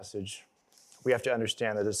Passage, we have to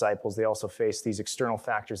understand the disciples, they also faced these external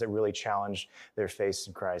factors that really challenged their faith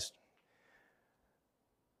in Christ.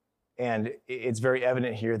 And it's very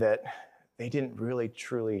evident here that they didn't really,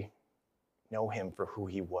 truly know him for who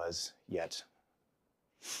he was yet.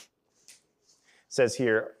 It says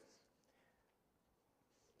here,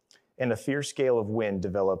 and a fierce gale of wind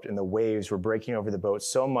developed, and the waves were breaking over the boat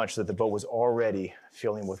so much that the boat was already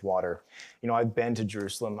filling with water. You know, I've been to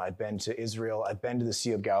Jerusalem, I've been to Israel, I've been to the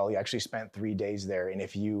Sea of Galilee, I actually spent 3 days there. And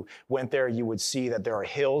if you went there, you would see that there are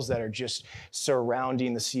hills that are just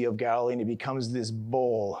surrounding the Sea of Galilee, and it becomes this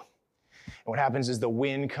bowl. And what happens is the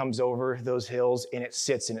wind comes over those hills, and it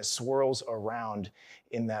sits and it swirls around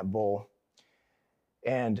in that bowl.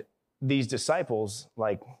 And these disciples,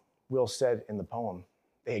 like Will said in the poem,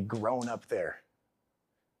 they had grown up there.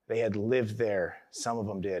 They had lived there. Some of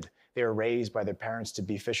them did. They were raised by their parents to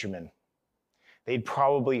be fishermen. They'd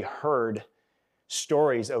probably heard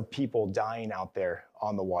stories of people dying out there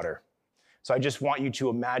on the water. So I just want you to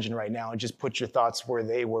imagine right now and just put your thoughts where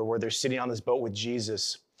they were, where they're sitting on this boat with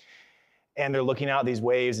Jesus. And they're looking out these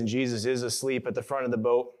waves, and Jesus is asleep at the front of the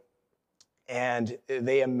boat. And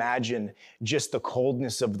they imagine just the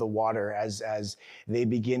coldness of the water as they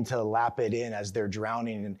begin to lap it in as they're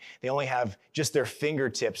drowning. And they only have just their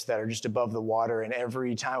fingertips that are just above the water. And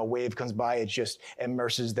every time a wave comes by, it just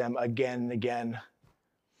immerses them again and again.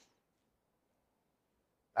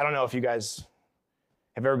 I don't know if you guys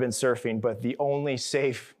have ever been surfing, but the only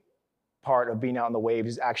safe part of being out in the wave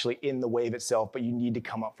is actually in the wave itself, but you need to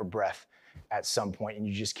come up for breath at some point, and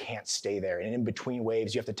you just can't stay there. And in between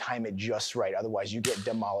waves, you have to time it just right. Otherwise, you get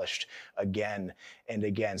demolished again and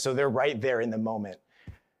again. So they're right there in the moment.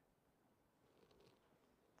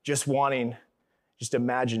 Just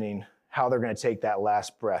imagining how they're going to take that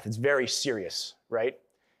last breath. It's very serious, right?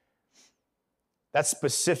 That's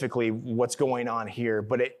specifically what's going on here,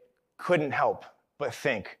 but it couldn't help but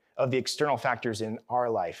think of the external factors in our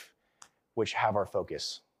life which have our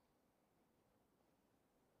focus.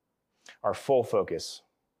 Our full focus.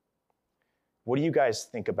 What do you guys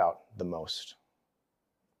think about the most?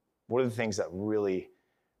 What are the things that really,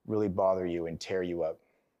 really bother you and tear you up?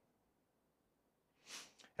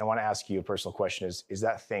 I want to ask you a personal question. Is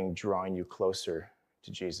that thing drawing you closer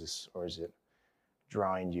to Jesus, or is it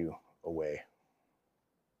drawing you away?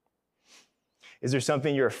 Is there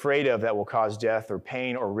something you're afraid of that will cause death or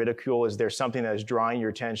pain or ridicule? Is there something that is drawing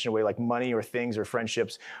your attention away, like money or things or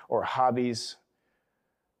friendships or hobbies?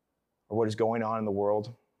 Or what is going on in the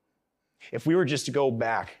world? If we were just to go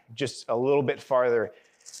back just a little bit farther,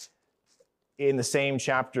 in the same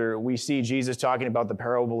chapter, we see Jesus talking about the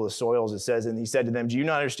parable of the soils. It says, and he said to them, do you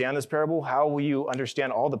not understand this parable? How will you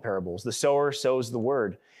understand all the parables? The sower sows the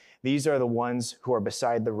word. These are the ones who are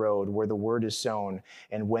beside the road where the word is sown.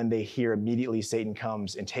 And when they hear, immediately Satan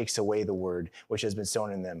comes and takes away the word which has been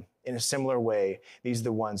sown in them. In a similar way, these are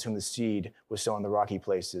the ones whom the seed was sown in the rocky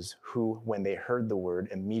places, who, when they heard the word,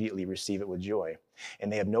 immediately receive it with joy.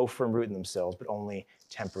 And they have no firm root in themselves, but only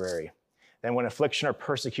temporary. Then when affliction or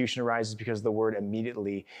persecution arises because of the word,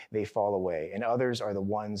 immediately they fall away. And others are the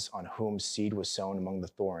ones on whom seed was sown among the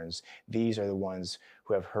thorns. These are the ones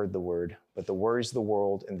who have heard the word, but the worries of the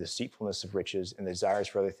world and the deceitfulness of riches and the desires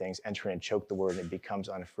for other things enter in and choke the word, and it becomes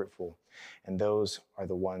unfruitful. And those are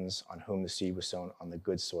the ones on whom the seed was sown on the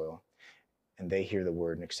good soil. And they hear the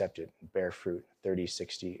word and accept it and bear fruit 30,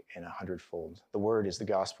 60, and 100-fold. The word is the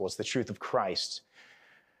gospel. It's the truth of Christ.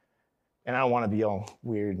 And I don't want to be all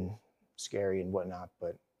weird and scary and whatnot,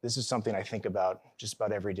 but this is something I think about just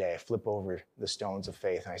about every day. I flip over the stones of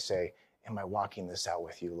faith and I say, am I walking this out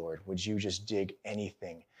with you, Lord? Would you just dig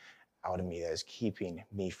anything out of me that is keeping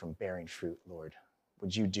me from bearing fruit, Lord?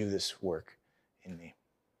 Would you do this work in me?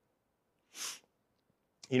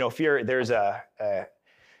 You know, fear,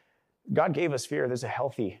 God gave us fear. There's a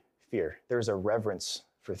healthy fear. There's a reverence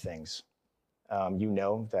for things. You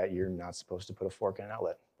know that you're not supposed to put a fork in an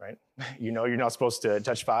outlet, right? You know you're not supposed to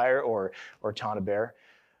touch fire or taunt a bear.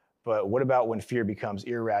 But what about when fear becomes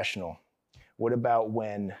irrational? What about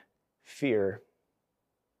when fear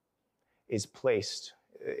is placed,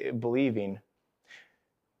 believing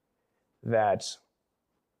that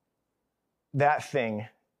that thing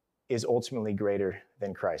is ultimately greater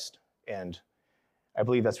than Christ? And I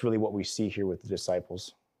believe that's really what we see here with the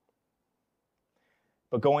disciples.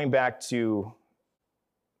 But going back to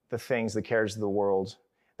the things, the cares of the world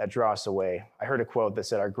that draw us away, I heard a quote that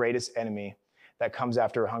said, our greatest enemy that comes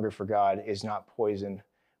after a hunger for God is not poison,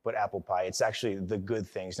 but apple pie. It's actually the good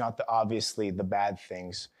things, not obviously the bad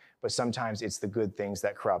things, but sometimes it's the good things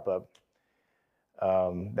that crop up.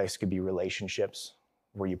 This could be relationships.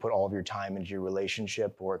 where you put all of your time into your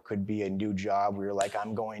relationship, or it could be a new job where you're like, I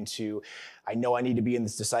know I need to be in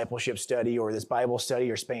this discipleship study or this Bible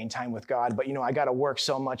study or spending time with God, but I got to work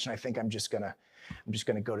so much and I think I'm just gonna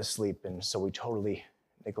go to sleep. And so we totally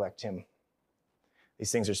neglect him.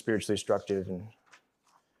 These things are spiritually destructive and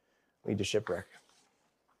lead to shipwreck.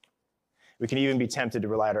 We can even be tempted to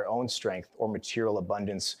rely on our own strength or material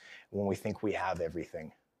abundance when we think we have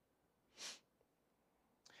everything.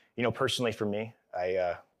 Personally for me,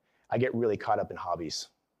 I get really caught up in hobbies.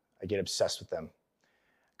 I get obsessed with them.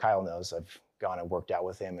 Kyle knows I've gone and worked out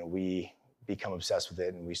with him, and we become obsessed with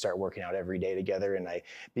it, and we start working out every day together, and I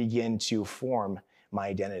begin to form my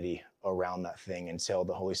identity around that thing until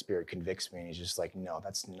the Holy Spirit convicts me, and he's just like, no,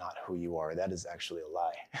 that's not who you are. That is actually a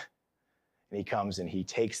lie. And he comes and he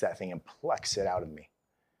takes that thing and plucks it out of me.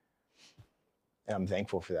 And I'm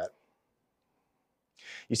thankful for that.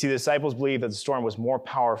 You see, the disciples believed that the storm was more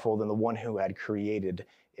powerful than the one who had created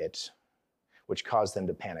it, which caused them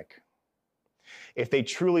to panic. If they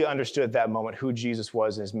truly understood at that moment who Jesus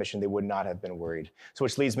was and his mission, they would not have been worried. So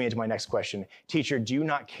which leads me into my next question. Teacher, do you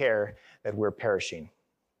not care that we're perishing?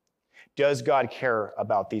 Does God care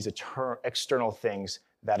about these external things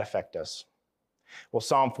that affect us? Well,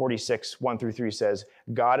 Psalm 46, 1-3 says,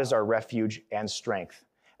 God is our refuge and strength,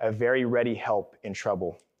 a very ready help in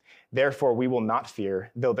trouble. Therefore, we will not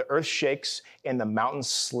fear, though the earth shakes and the mountains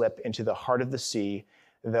slip into the heart of the sea,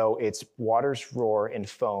 though its waters roar and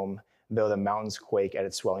foam, though the mountains quake at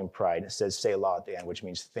its swelling pride. It says Selah at the end, which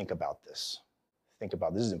means think about this. Think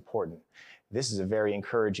about this. This is important. This is a very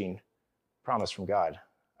encouraging promise from God.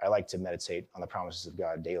 I like to meditate on the promises of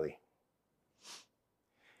God daily.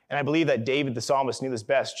 And I believe that David, the psalmist, knew this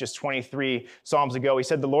best. Just 23 Psalms ago, he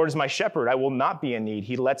said, the Lord is my shepherd. I will not be in need.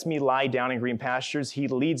 He lets me lie down in green pastures. He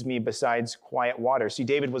leads me beside quiet water. See,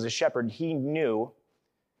 David was a shepherd. He knew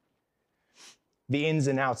the ins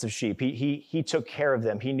and outs of sheep. He took care of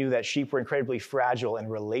them. He knew that sheep were incredibly fragile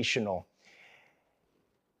and relational.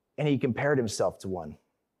 And he compared himself to one.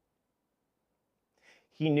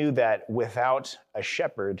 He knew that without a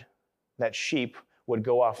shepherd, that sheep would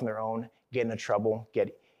go off on their own, get into trouble,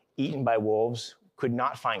 get eaten by wolves, could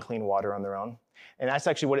not find clean water on their own. And that's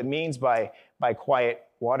actually what it means by quiet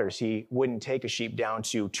waters. He wouldn't take a sheep down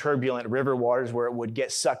to turbulent river waters where it would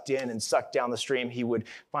get sucked in and sucked down the stream. He would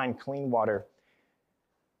find clean water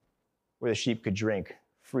where the sheep could drink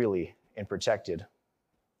freely and protected.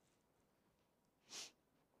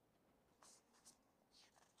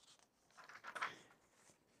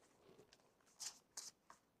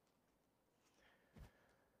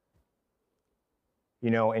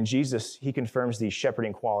 And Jesus, he confirms these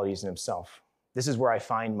shepherding qualities in himself. This is where I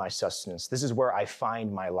find my sustenance. This is where I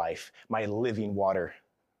find my life, my living water.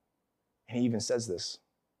 And he even says this.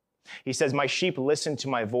 He says, my sheep listen to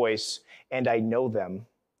my voice, and I know them,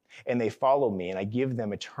 and they follow me, and I give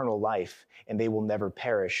them eternal life, and they will never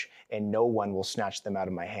perish, and no one will snatch them out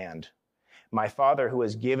of my hand. My Father who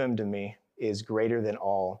has given them to me is greater than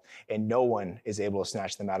all, and no one is able to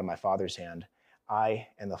snatch them out of my Father's hand. I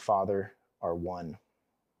and the Father are one.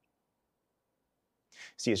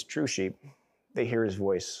 See, as true sheep, they hear his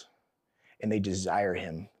voice and they desire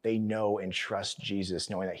him. They know and trust Jesus,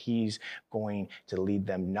 knowing that he's going to lead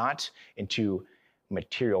them not into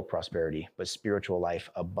material prosperity, but spiritual life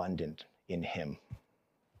abundant in him.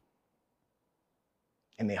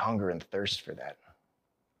 And they hunger and thirst for that.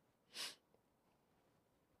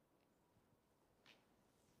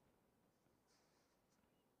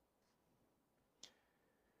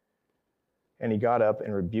 And he got up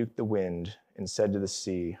and rebuked the wind and said to the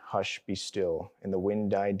sea, hush, be still. And the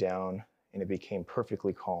wind died down and it became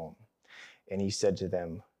perfectly calm. And he said to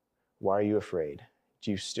them, why are you afraid?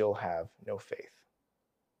 Do you still have no faith?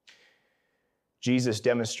 Jesus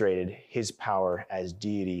demonstrated his power as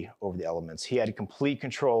deity over the elements. He had complete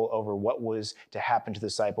control over what was to happen to the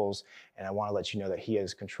disciples. And I want to let you know that he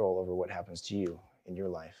has control over what happens to you in your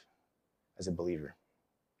life as a believer.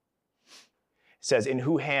 It says, in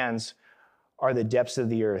whose hands are the depths of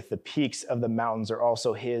the earth, the peaks of the mountains are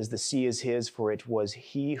also his, the sea is his, for it was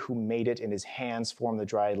he who made it, and his hands formed the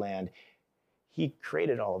dry land. He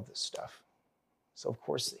created all of this stuff. So of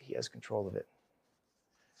course he has control of it.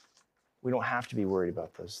 We don't have to be worried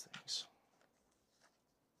about those things.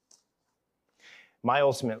 My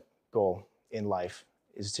ultimate goal in life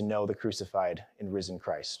is to know the crucified and risen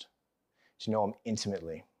Christ, to know him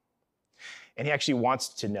intimately. And he actually wants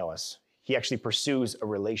to know us. He actually pursues a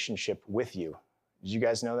relationship with you. Did you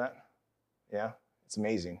guys know that? Yeah, it's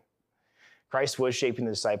amazing. Christ was shaping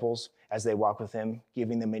the disciples as they walk with him,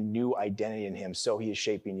 giving them a new identity in him. So he is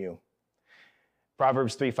shaping you.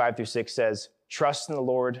 Proverbs 3:5-6 says, Trust in the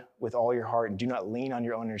Lord with all your heart and do not lean on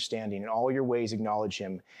your own understanding. In all your ways, acknowledge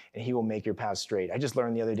him, and he will make your path straight. I just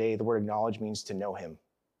learned the other day the word acknowledge means to know him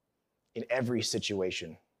in every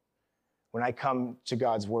situation. When I come to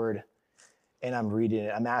God's word and I'm reading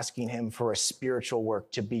it, I'm asking him for a spiritual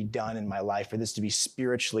work to be done in my life, for this to be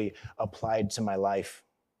spiritually applied to my life.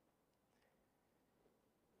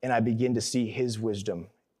 And I begin to see his wisdom.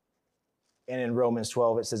 And in Romans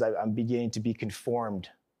 12, it says, I'm beginning to be conformed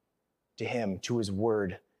to him, to his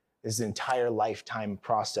word. This is an entire lifetime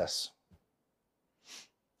process.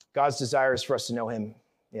 God's desire is for us to know him,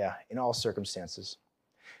 in all circumstances.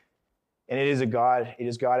 And it is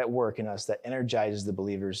God at work in us that energizes the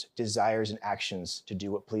believer's desires and actions to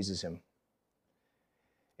do what pleases him.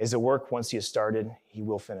 Is a work, once he has started, he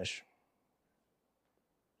will finish.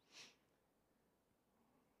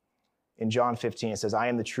 In John 15, it says, I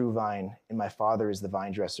am the true vine, and my Father is the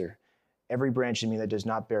vine dresser. Every branch in me that does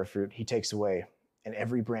not bear fruit, he takes away. And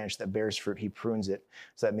every branch that bears fruit, he prunes it,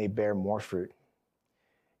 so that it may bear more fruit.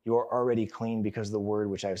 You are already clean because of the word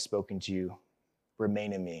which I have spoken to you.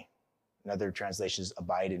 Remain in me. In other translations,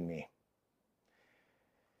 abide in me.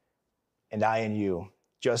 And I in you,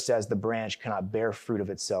 just as the branch cannot bear fruit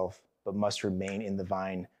of itself, but must remain in the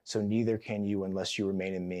vine, so neither can you unless you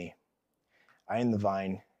remain in me. I am the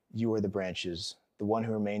vine, you are the branches. The one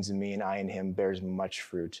who remains in me and I in him bears much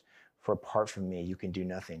fruit. For apart from me, you can do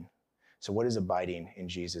nothing. So what is abiding in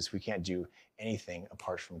Jesus? We can't do anything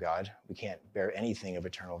apart from God. We can't bear anything of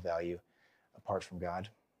eternal value apart from God.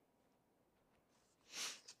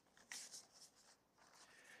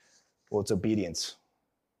 Well, it's obedience.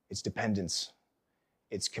 It's dependence.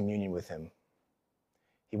 It's communion with him.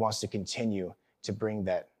 He wants to continue to bring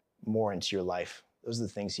that more into your life. Those are the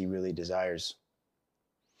things he really desires.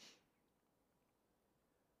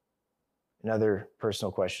 Another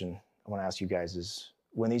personal question I want to ask you guys is,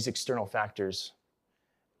 when these external factors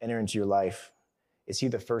enter into your life, is he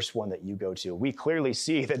the first one that you go to? We clearly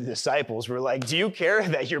see that the disciples were like, do you care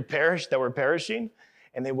that we're perishing?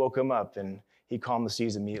 And they woke him up and he calmed the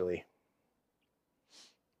seas immediately.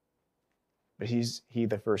 But he's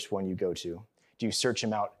the first one you go to. Do you search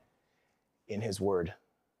him out in his word?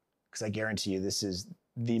 Because I guarantee you this is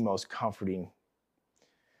the most comforting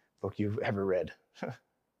book you've ever read.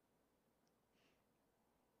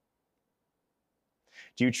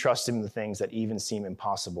 Do you trust him in the things that even seem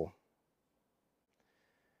impossible?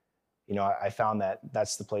 You know, I found that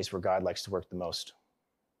that's the place where God likes to work the most.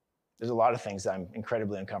 There's a lot of things that I'm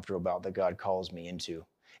incredibly uncomfortable about that God calls me into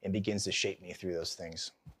and begins to shape me through those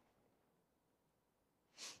things.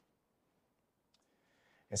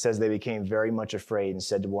 It says they became very much afraid and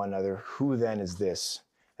said to one another, who then is this,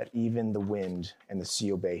 that even the wind and the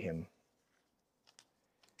sea obey him?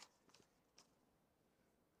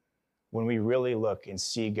 When we really look and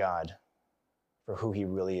see God for who he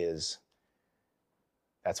really is,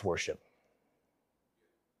 that's worship.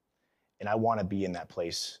 And I want to be in that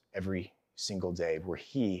place every single day where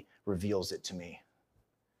he reveals it to me.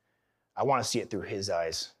 I want to see it through his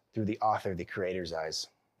eyes, through the author, the creator's eyes.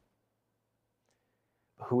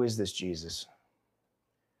 But who is this Jesus?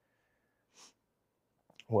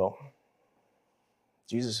 Well,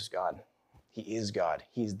 Jesus is God. He is God.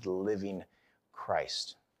 He's the living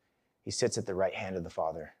Christ. He sits at the right hand of the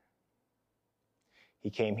Father. He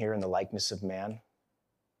came here in the likeness of man.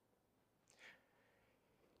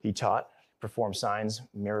 He taught, performed signs,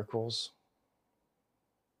 miracles.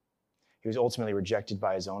 He was ultimately rejected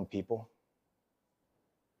by his own people,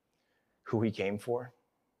 who he came for.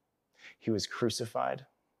 He was crucified.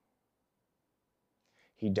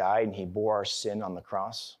 He died and he bore our sin on the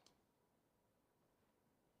cross.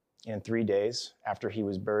 And 3 days after he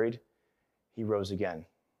was buried, he rose again.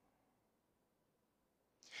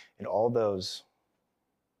 And all those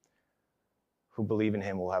who believe in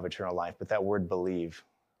him will have eternal life. But that word believe,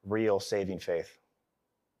 real saving faith.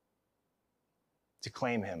 To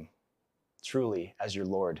claim him truly as your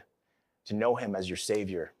Lord, to know him as your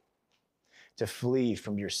Savior, to flee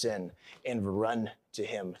from your sin and run to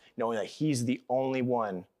him, knowing that he's the only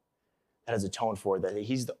one that has atoned for it, that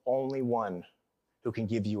he's the only one who can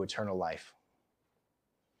give you eternal life.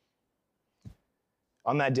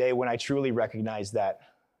 On that day when I truly recognized that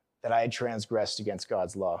I had transgressed against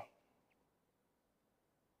God's law,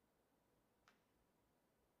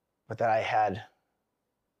 but that I had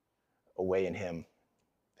a way in him,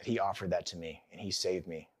 that he offered that to me and he saved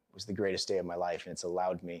me. It was the greatest day of my life, and it's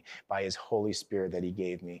allowed me by his Holy Spirit that he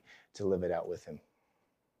gave me to live it out with him.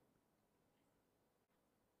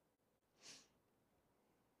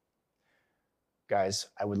 Guys,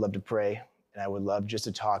 I would love to pray, and I would love just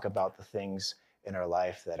to talk about the things in our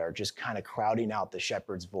life that are just kind of crowding out the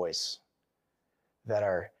shepherd's voice. that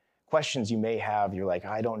are questions you may have. You're like,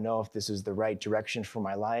 I don't know if this is the right direction for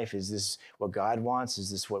my life. Is this what God wants? Is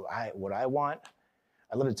this what I want?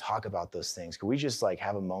 I'd love to talk about those things. Could we just like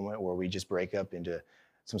have a moment where we just break up into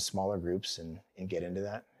some smaller groups and get into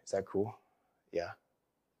that? Is that cool? Yeah.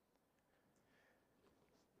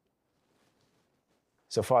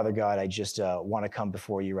 So Father God, I just want to come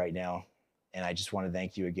before you right now. And I just want to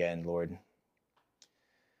thank you again, Lord.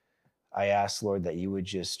 I ask, Lord, that you would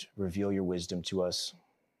just reveal your wisdom to us,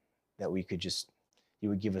 that we could just, you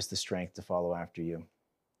would give us the strength to follow after you.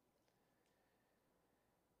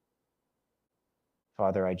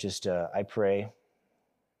 Father, I pray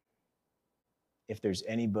if there's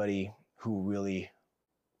anybody who really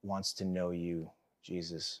wants to know you,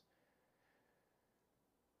 Jesus,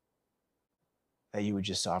 that you would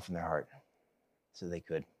just soften their heart so they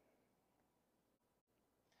could.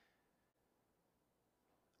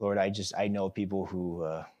 Lord, I know people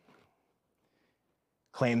who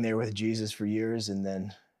claim they're with Jesus for years, and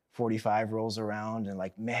then 45 rolls around and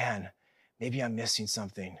like, man, maybe I'm missing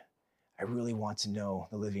something. I really want to know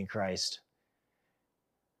the living Christ.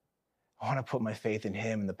 I want to put my faith in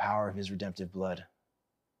him and the power of his redemptive blood.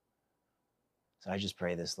 So I just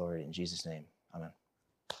pray this, Lord, in Jesus' name. Amen.